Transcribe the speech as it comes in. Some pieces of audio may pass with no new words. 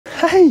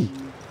Hey!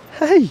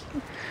 Hey!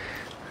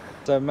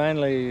 So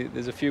mainly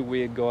there's a few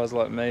weird guys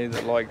like me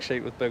that like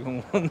sheep with big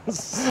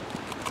horns.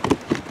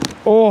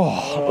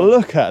 Oh,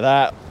 look at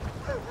that.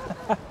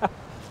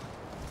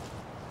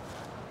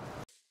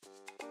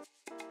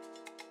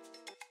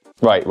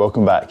 Right,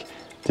 welcome back.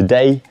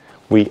 Today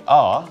we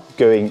are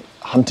going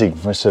hunting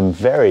for some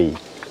very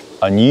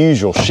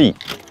unusual sheep.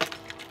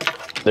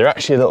 They're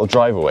actually a little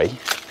drive away.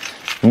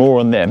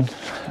 More on them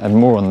and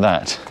more on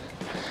that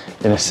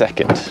in a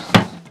second.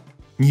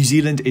 New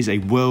Zealand is a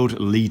world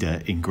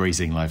leader in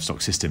grazing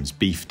livestock systems,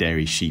 beef,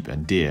 dairy, sheep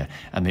and deer,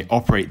 and they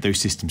operate those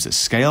systems at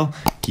scale,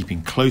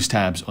 keeping close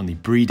tabs on the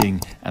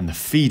breeding and the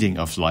feeding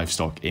of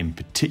livestock in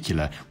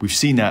particular. We've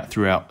seen that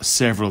throughout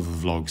several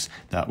of the vlogs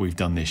that we've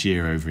done this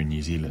year over in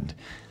New Zealand.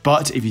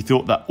 But if you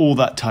thought that all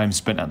that time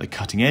spent at the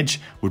cutting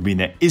edge would mean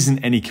there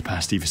isn't any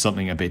capacity for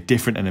something a bit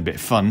different and a bit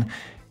fun,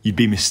 you'd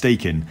be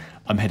mistaken.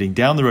 I'm heading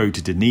down the road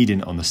to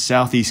Dunedin on the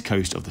southeast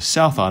coast of the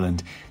South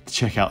Island to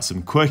check out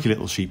some quirky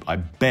little sheep I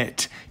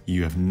bet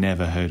you have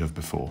never heard of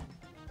before.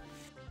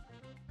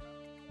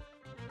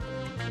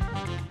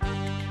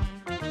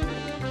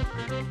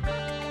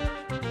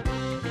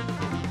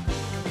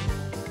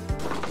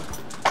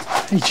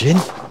 Hey Jin.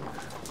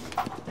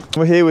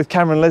 We're here with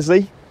Cameron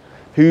Leslie,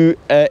 who,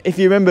 if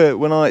you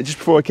remember just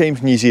before I came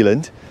to New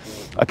Zealand,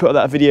 I put out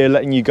that video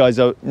letting you guys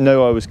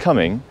know I was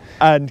coming.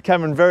 And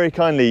Cameron, very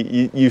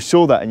kindly, you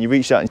saw that and you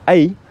reached out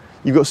and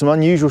you've got some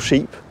unusual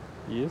sheep.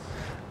 Yes.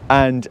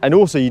 And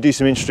also you do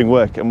some interesting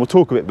work, and we'll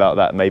talk a bit about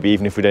that maybe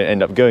even if we don't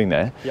end up going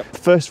there. Yep.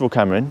 First of all,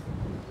 Cameron,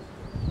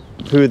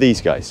 who are these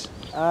guys?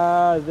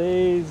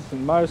 These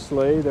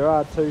mostly, there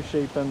are two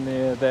sheep in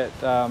there that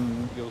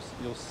you'll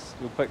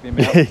pick them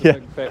out. There's a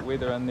big fat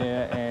wether in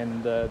there,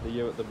 and the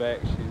ewe at the back,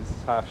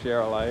 she's half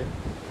Charolais.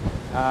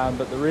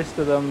 But the rest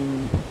of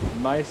them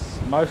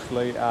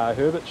mostly are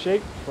Herbert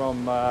sheep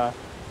from.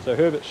 So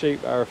Herbert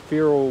sheep are a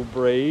feral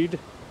breed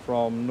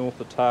from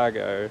North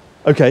Otago.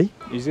 Okay.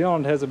 New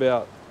Zealand has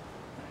about,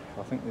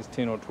 I think there's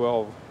 10 or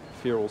 12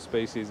 feral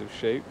species of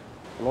sheep.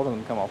 A lot of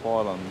them come off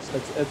islands.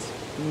 It's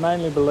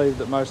mainly believed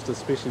that most,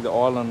 especially the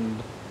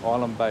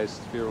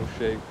island-based feral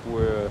sheep,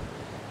 were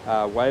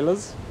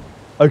whalers.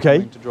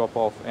 Okay. To drop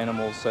off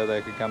animals so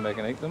they could come back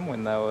and eat them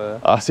when they were.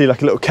 I see,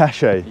 like a little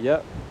cachet.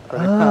 Yep.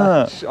 Pretty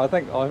much. I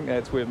think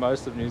that's where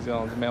most of New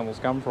Zealand's mammals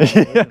come from.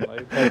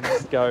 Originally.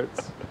 Pigs,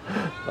 goats,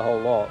 the whole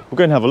lot. We'll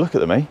go and have a look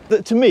at them, eh?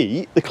 To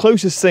me, the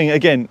closest thing,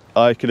 again,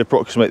 I could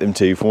approximate them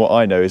to, from what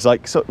I know, is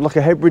like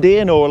a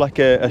Hebridean or like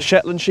a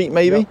Shetland sheep,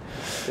 maybe. Yep.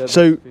 Yeah,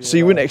 so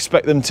you wouldn't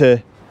expect them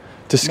to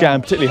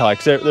scan particularly high,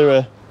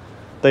 because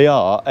they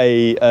are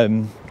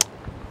a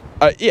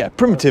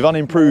primitive,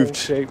 unimproved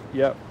sheep.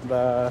 Yep.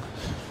 The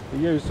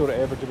ewes sort of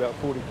average about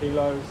 40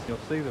 kilos. You'll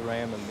see the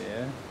ram in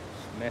there.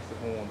 Massive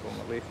horns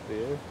on the left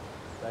there.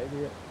 Stay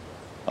there.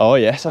 Oh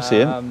yes, I see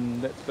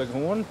him. That's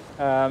bighorn.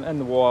 In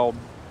the wild,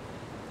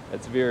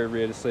 it's very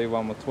rare to see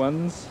one with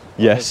twins.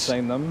 Yes. I've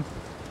seen them,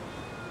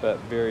 but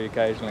very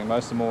occasionally.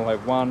 Most of them all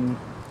have one,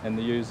 and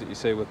the ewes that you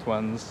see with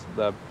twins,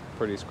 they're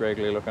pretty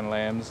scraggly looking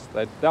lambs.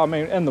 I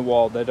mean, in the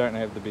wild, they don't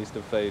have the best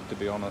of feed, to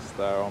be honest.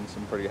 They're on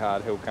some pretty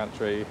hard hill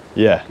country,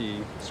 rocky,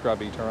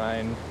 scrubby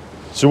terrain.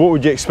 So what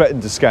would you expect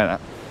them to scan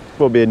at?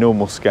 What would be a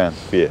normal scan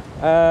for you?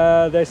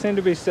 They seem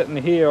to be sitting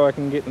here. I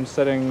can get them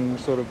sitting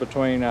sort of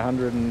between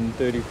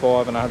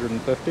 135 and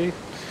 150.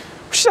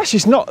 Which is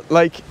actually not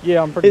like...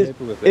 Yeah, I'm pretty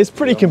happy with it. It's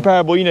pretty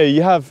comparable. You know,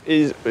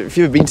 if you've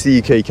ever been to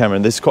the UK,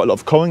 Cameron, there's quite a lot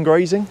of common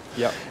grazing.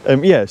 Yeah.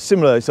 Yeah,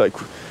 similar. It's like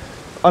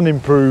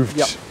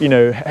unimproved, you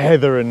know,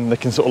 heather, and they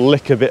can sort of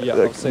lick a bit,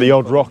 the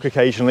odd rock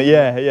occasionally.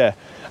 Yeah.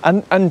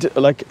 And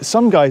like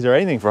some guys are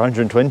aiming for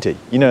 120,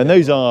 you know, and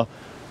those are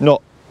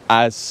not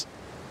as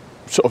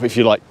sort of, if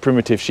you like,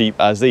 primitive sheep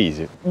as these.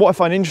 What I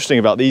find interesting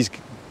about these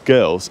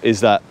girls is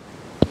that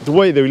the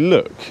way they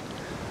look,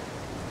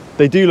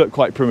 they do look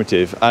quite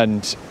primitive,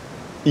 and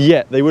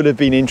yet they would have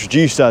been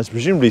introduced as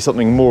presumably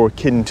something more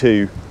akin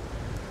to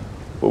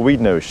what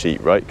we'd know as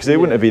sheep, right? Because they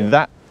wouldn't have been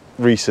that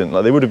recent.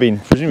 Like they would have been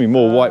presumably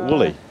more white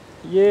woolly.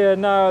 Yeah,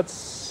 no,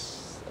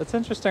 it's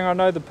interesting. I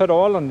know the Pitt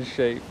Island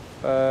sheep.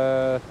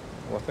 Well,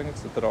 I think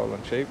it's the Pitt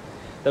Island sheep.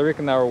 They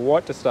reckon they were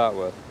white to start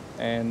with,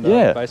 and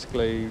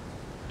basically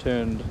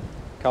turned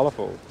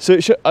colourful. So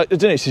I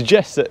don't know, it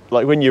suggests that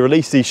like when you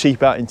release these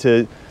sheep out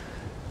into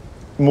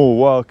more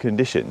wild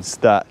conditions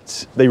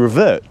that they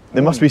revert.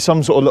 There must be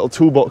some sort of little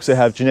toolbox they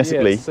have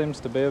genetically. Yeah, it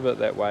seems to be a bit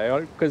that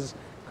way. Because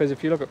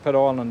if you look at Pitt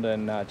Island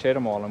and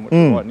Chatham Island, which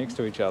are right next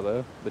to each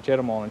other, the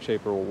Chatham Island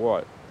sheep are all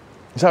white.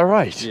 Is that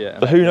right? Yeah.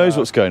 But who knows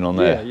what's going on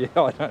there? Yeah,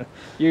 I don't.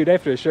 You'd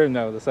have to assume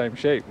they were the same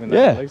sheep when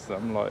they release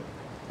them. Like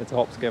it's a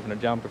hop, skip and a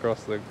jump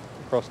across to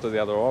the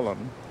other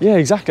island. Yeah,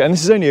 exactly. And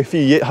this is only a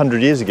few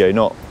hundred years ago,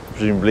 not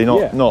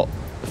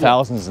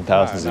thousands and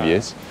thousands of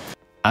years.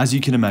 As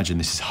you can imagine,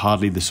 this is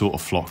hardly the sort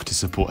of flock to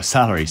support a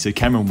salary, so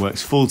Cameron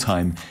works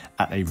full-time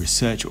at a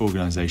research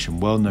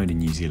organisation well known in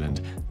New Zealand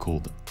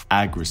called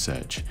Ag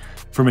Research.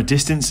 From a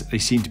distance, they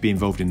seem to be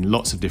involved in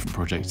lots of different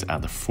projects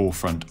at the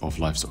forefront of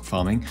livestock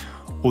farming,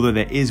 although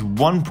there is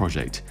one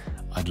project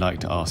I'd like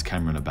to ask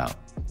Cameron about.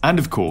 And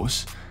of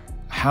course,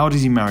 how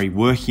does he marry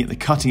working at the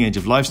cutting edge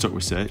of livestock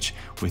research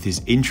with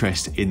his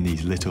interest in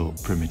these little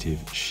primitive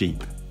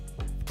sheep?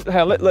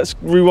 Let's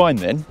rewind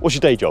then. What's your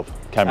day job,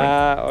 Cameron?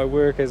 I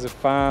work as a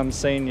farm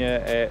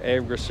senior at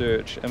Ag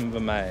Research in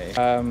Vermey.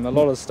 A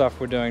lot of stuff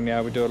we're doing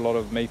now, we do a lot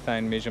of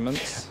methane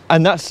measurements.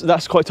 And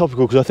that's quite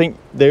topical, because I think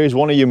there is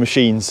one of your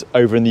machines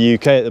over in the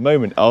UK at the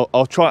moment.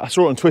 I'll try, I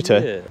saw it on Twitter.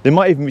 Yeah. There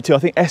might even be two. I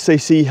think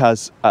SAC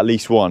has at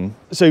least one.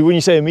 So when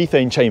you say a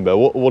methane chamber,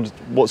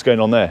 what's going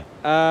on there?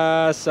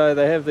 So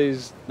they have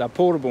these, they're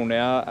portable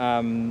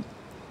now.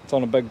 It's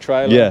on a big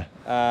trailer. Yeah.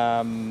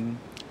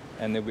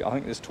 And I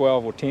think there's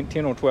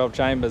 10 or 12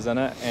 chambers in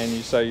it, and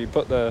you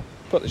put the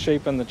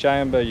sheep in the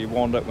chamber, you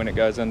wand it when it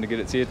goes in to get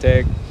its ear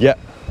tag. Yeah.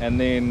 And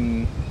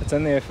then it's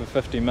in there for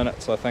 50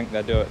 minutes, I think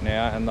they do it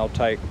now, and they'll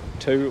take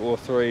 2 or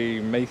 3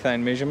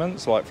 methane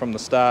measurements, like from the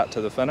start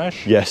to the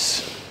finish.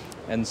 Yes.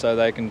 And so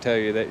they can tell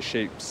you that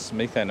sheep's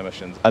methane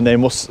emissions. And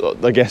then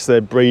I guess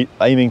they're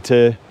aiming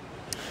to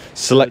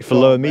select for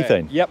lower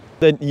methane. Yep.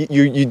 Then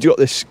you got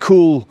this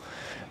cool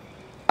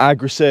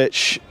ag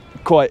research,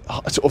 quite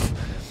sort of,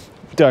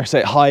 dare I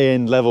say,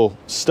 high-end level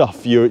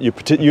stuff you're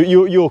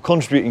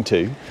contributing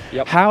to.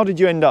 Yep. How did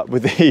you end up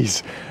with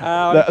these?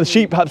 The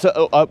sheep had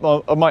to,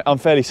 I might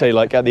unfairly say,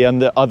 like at the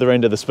other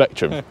end of the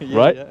spectrum, yeah,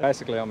 right? Yeah.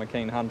 Basically, I'm a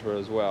keen hunter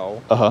as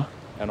well.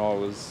 And I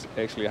was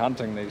actually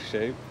hunting these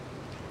sheep,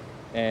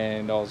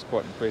 and I was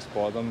quite impressed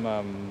by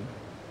them.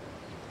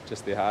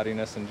 Just their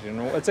hardiness in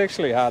general. It's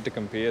actually hard to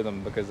compare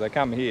them because they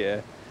come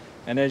here,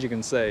 and as you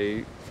can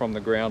see from the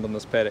ground in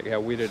this paddock how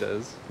wet it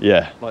is.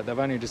 Yeah. Like they've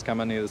only just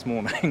come in here this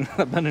morning.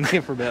 They've been in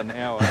here for about an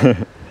hour.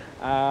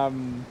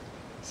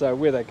 So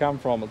where they come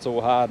from, it's all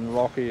hard and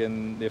rocky,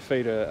 and their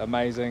feet are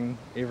amazing.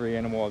 Every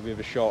animal I've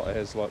ever shot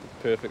has like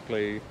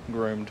perfectly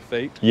groomed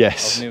feet.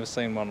 Yes. I've never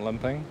seen one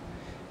limping.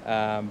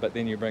 But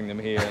then you bring them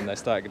here and they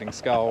start getting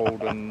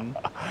sculled and...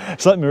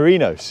 It's like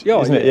merinos,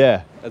 isn't it?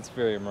 Yeah. It's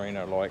very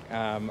merino-like.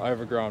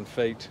 Overgrown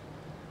feet.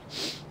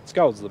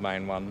 Skull's the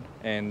main one,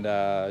 and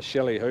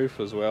Shelly hoof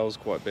as well is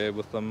quite bad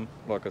with them.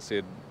 Like I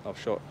said, I've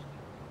shot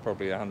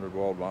probably 100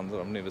 wild ones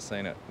and I've never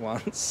seen it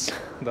once.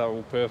 They're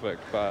all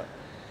perfect, but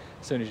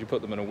as soon as you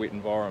put them in a wet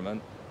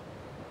environment,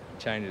 it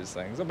changes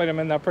things. But I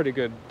mean, they're pretty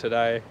good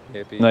today.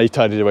 Happy. No, you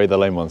tidied away the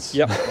lame ones.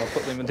 Yep, I'll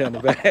put them down the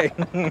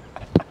bag.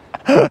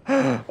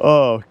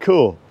 Oh,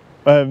 cool.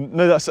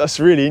 No, that's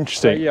really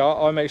interesting. So, yeah,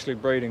 I'm actually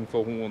breeding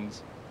for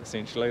horns.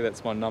 Essentially,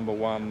 that's my number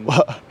one.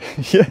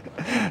 Yeah,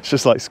 it's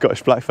just like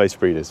Scottish blackface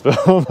breeders, but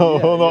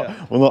we'll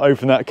not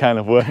open that can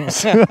of worms.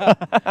 So,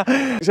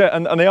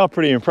 and they are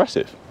pretty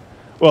impressive.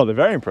 Well, they're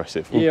very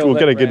impressive. We'll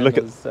get a good look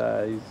at.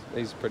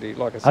 He's pretty.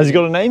 Like I said. Has he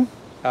got a name?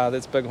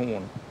 That's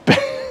Bighorn.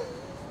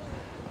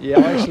 Yeah,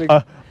 actually.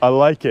 I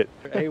like it.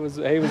 He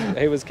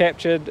was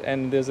captured,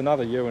 and there's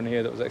another ewe in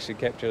here that was actually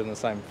captured in the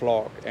same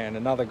flock, and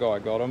another guy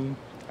got him.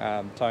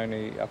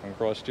 Tony up in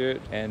Christchurch,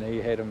 and he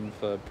had him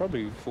for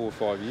probably 4 or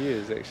 5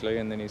 years actually,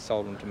 and then he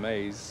sold him to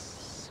me.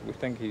 I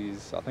think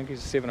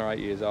he's 7 or 8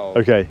 years old.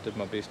 Okay. Did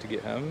my best to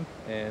get him,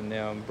 and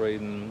now I'm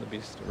breeding the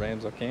best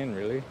rams I can,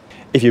 really.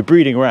 If you're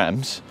breeding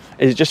rams,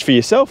 is it just for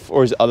yourself,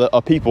 or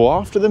are people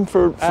after them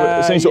for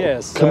some sort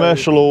of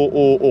commercial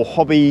or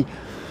hobby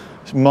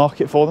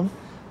market for them?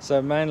 So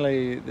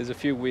mainly there's a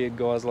few weird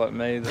guys like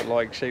me that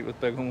like sheep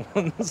with big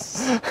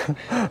horns,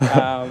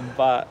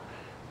 but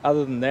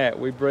other than that,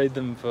 we breed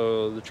them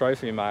for the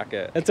trophy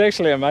market. It's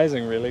actually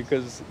amazing, really,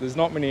 because there's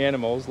not many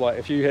animals. Like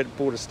if you had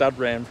bought a stud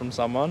ram from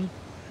someone,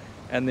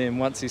 and then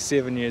once he's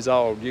 7 years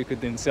old, you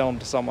could then sell him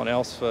to someone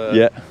else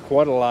for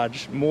quite a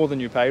large, more than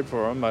you paid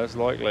for him, most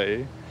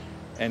likely.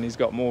 And he's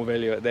got more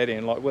value at that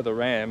end. Like with a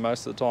ram,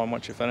 most of the time,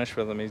 once you finish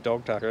with him, he's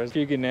dog tuckers. If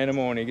you get an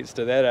animal and he gets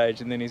to that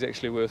age, and then he's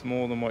actually worth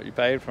more than what you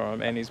paid for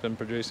him, and he's been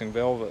producing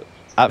velvet.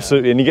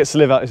 Absolutely, and he gets to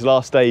live out his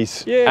last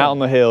days out on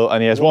the hill,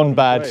 and he has one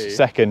bad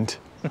second.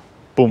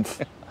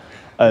 Boomf.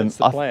 That's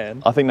the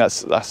plan. I think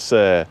that's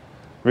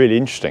really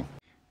interesting.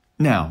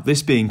 Now,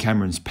 this being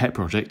Cameron's pet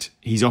project,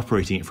 he's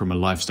operating it from a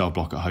lifestyle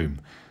block at home.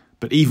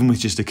 But even with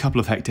just a couple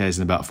of hectares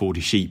and about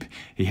 40 sheep,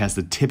 he has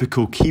the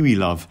typical Kiwi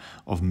love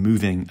of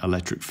moving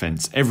electric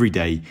fence every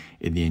day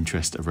in the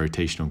interest of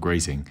rotational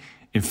grazing.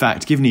 In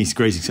fact, given he's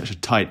grazing such a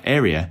tight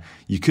area,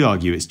 you could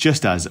argue it's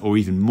just as or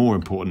even more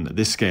important at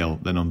this scale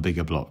than on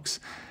bigger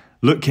blocks.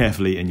 Look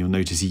carefully and you'll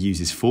notice he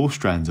uses 4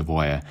 strands of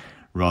wire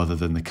rather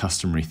than the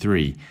customary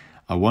 3.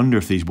 I wonder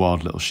if these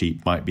wild little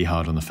sheep might be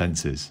hard on the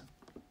fences.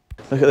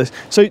 Look at this.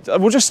 So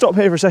we'll just stop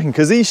here for a second,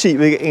 because these sheep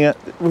we've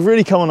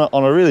really come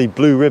on a really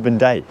blue ribbon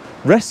day.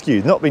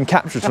 Rescued, not been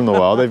captured from the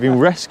wild, they've been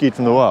rescued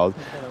from the wild.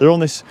 They're on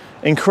this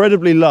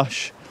incredibly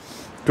lush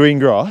green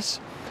grass.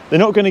 They're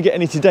not going to get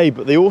any today,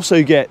 but they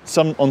also get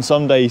on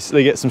some days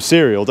they get some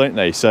cereal, don't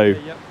they? So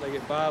yep, they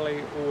get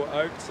barley or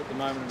oats at the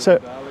moment. So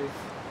barley.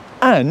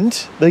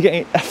 And they're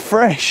getting a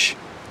fresh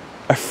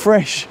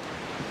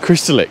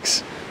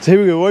Crystallix. So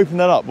here we go, we'll open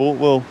that up.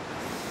 We'll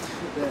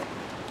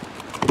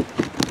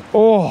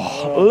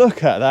oh,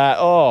 look at that.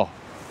 Oh,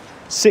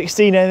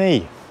 16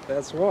 ME.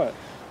 That's right.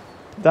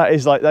 That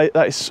is like,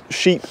 that is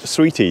sheep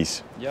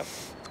sweeties. Yep.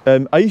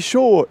 Are you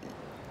sure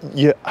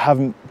you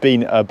haven't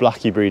been a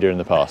blackie breeder in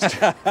the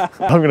past.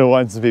 I'm going to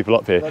wind some people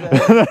up here. I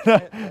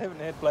haven't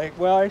had black.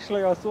 Well,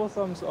 actually, I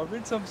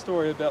read some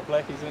story about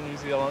blackies in New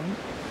Zealand.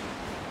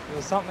 There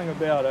was something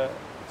about it.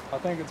 I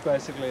think it's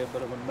basically a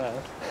bit of a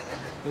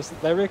myth.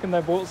 They reckon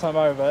they brought some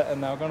over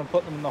and they were going to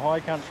put them in the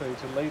high country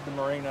to lead the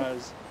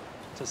merinos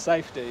to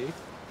safety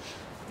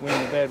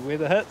when the bad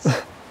weather hits.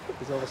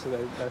 Because obviously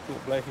they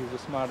thought blackies were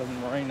smarter than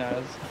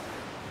merinos.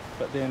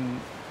 But then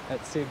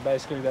it said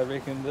basically they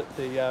reckon that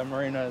the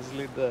merinos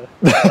led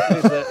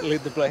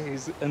the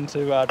blackies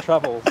into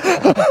trouble.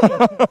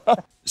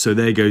 So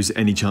there goes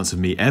any chance of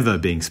me ever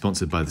being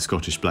sponsored by the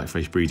Scottish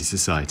Blackface Breeders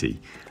Society.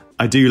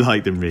 I do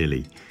like them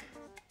really.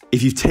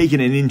 If you've taken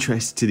an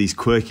interest to these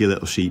quirky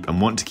little sheep and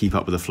want to keep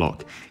up with the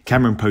flock,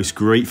 Cameron posts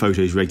great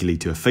photos regularly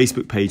to a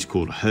Facebook page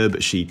called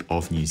Herb Sheep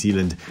of New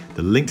Zealand.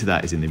 The link to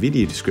that is in the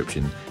video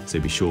description, so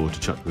be sure to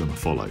chuck them a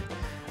follow.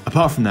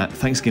 Apart from that,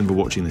 thanks again for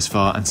watching this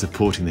far and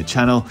supporting the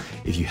channel.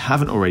 If you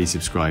haven't already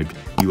subscribed,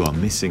 you are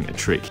missing a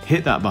trick.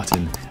 Hit that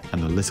button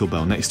and the little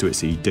bell next to it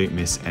so you don't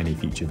miss any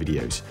future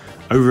videos.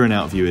 Over and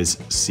out, viewers.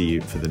 See you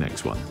for the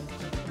next one.